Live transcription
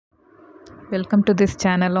Welcome to this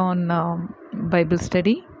channel on Bible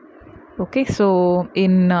study. Okay, so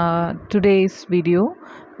in today's video,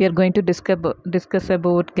 we are going to discuss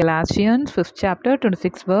about Galatians 5th chapter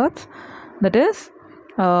 26 verse. That is,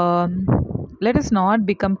 um, let us not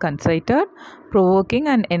become conceited, provoking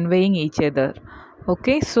and envying each other.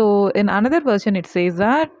 Okay, so in another version, it says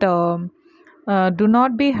that. Do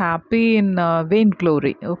not be happy in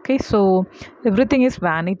vainglory. Okay, so everything is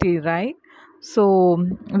vanity, right? So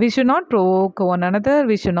we should not provoke one another,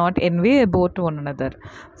 we should not envy about one another.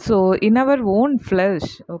 So in our own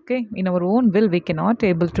flesh, okay, in our own will, we cannot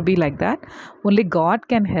able to be like that. Only God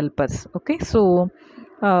can help us. Okay, so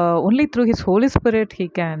only through his Holy Spirit he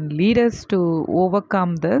can lead us to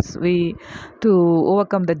overcome this, we to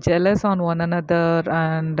overcome the jealous on one another,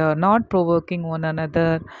 and not provoking one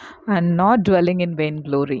another, and not dwelling in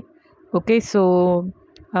vainglory. Okay, so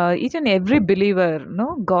each and every believer,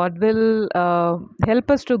 no, God will help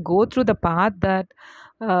us to go through the path that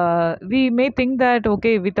we may think that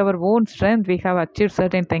okay, with our own strength we have achieved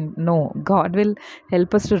certain thing. No, God will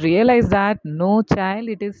help us to realize that no, child,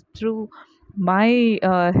 it is through my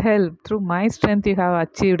help, through my strength you have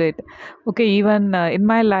achieved it. Okay, even in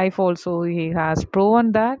my life also he has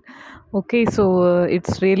proven that. Okay, so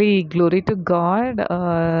it's really glory to God.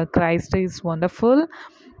 Christ is wonderful.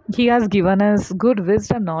 He has given us good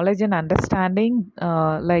wisdom, knowledge and understanding.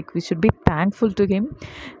 Like, we should be thankful to him.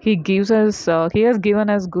 He has given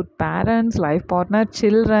us good parents, life partner,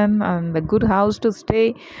 children, and a good house to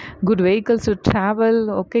stay, good vehicles to travel,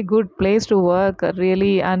 okay, good place to work,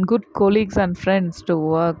 really, and good colleagues and friends to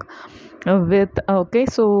work with. Okay,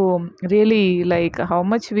 so really, like, how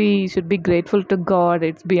much we should be grateful to God,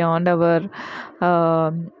 it's beyond our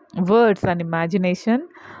words and imagination.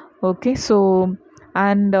 Okay, so,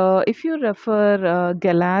 and if you refer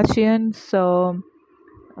Galatians, okay,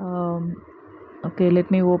 let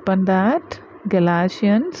me open that.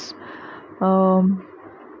 Galatians um,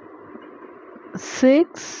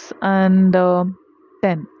 6 and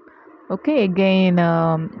 10. Okay, again,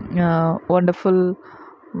 wonderful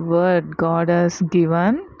word God has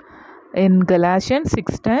given in Galatians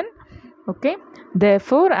 6:10. Okay,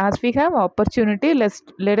 therefore, as we have opportunity,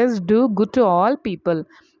 let us do good to all people,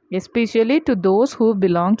 especially to those who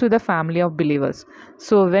belong to the family of believers.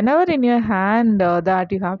 So whenever in your hand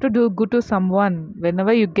that you have to do good to someone,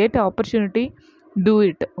 whenever you get opportunity, do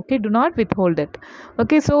it. Okay, do not withhold it.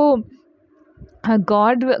 Okay, so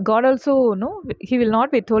God also, no, he will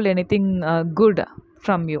not withhold anything good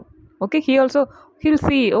from you. Okay, he'll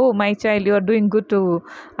see, oh, my child, you are doing good to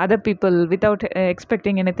other people without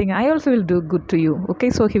expecting anything, I also will do good to you. Okay,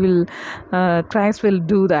 so Christ will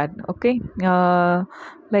do that. Okay,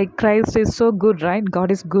 like, Christ is so good, right? God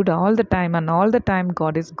is good all the time, and all the time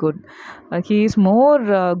God is good. He is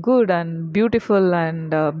more good and beautiful,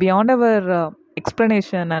 and beyond our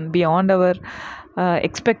explanation, and beyond our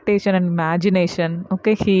expectation and imagination.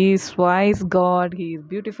 Okay, he is wise God, he is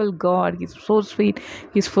beautiful God, he's so sweet,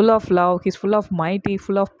 he's full of love, he's full of mighty,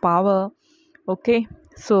 full of power. Okay,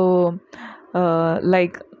 so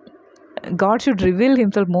like, God should reveal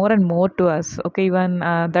himself more and more to us. Okay, even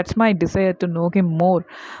that's my desire, to know him more.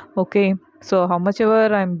 Okay, so how much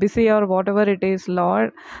ever I'm busy or whatever it is,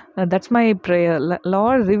 Lord, that's my prayer.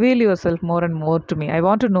 Lord, reveal yourself more and more to me. I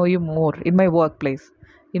want to know you more in my workplace,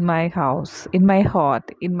 in my house, in my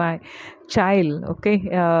heart, in my child. Okay,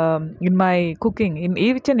 in my cooking, in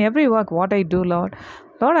each and every work what I do, Lord,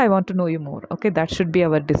 I want to know you more. Okay, that should be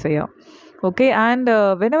our desire. Okay, and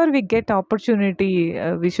whenever we get opportunity,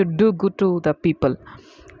 we should do good to the people.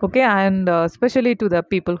 Okay, and especially to the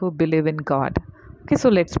people who believe in God. Okay, so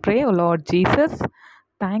let's pray. Oh Lord Jesus,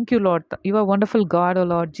 thank you, Lord. You are wonderful God. Oh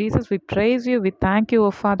Lord Jesus, we praise you, we thank you,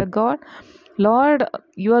 oh Father God. Lord,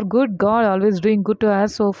 you are good God, always doing good to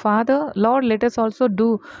us. So, Father, Lord, let us also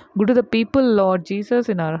do good to the people, Lord Jesus,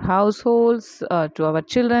 in our households, to our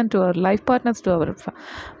children, to our life partners, to our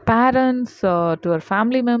parents, to our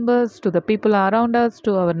family members, to the people around us,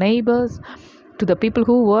 to our neighbors, to the people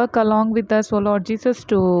who work along with us, oh Lord Jesus,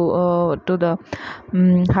 to the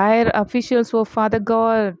higher officials, oh Father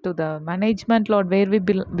God, to the management, Lord, where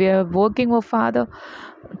we are working, oh Father,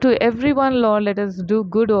 to everyone, Lord, let us do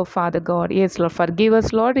good, oh Father God. Yes, Lord, forgive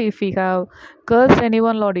us, Lord, if we have cursed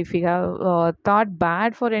anyone, Lord, if we have thought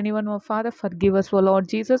bad for anyone, oh Father, forgive us, oh Lord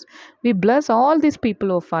Jesus. We bless all these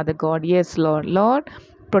people, oh Father God. Yes, Lord,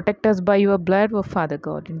 protect us by your blood, oh Father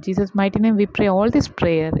God. In Jesus' mighty name we pray all this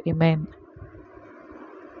prayer. Amen.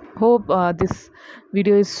 Hope this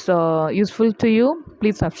video is useful to you.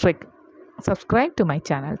 Please subscribe to my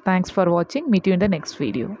channel. Thanks for watching. Meet you in the next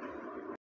video.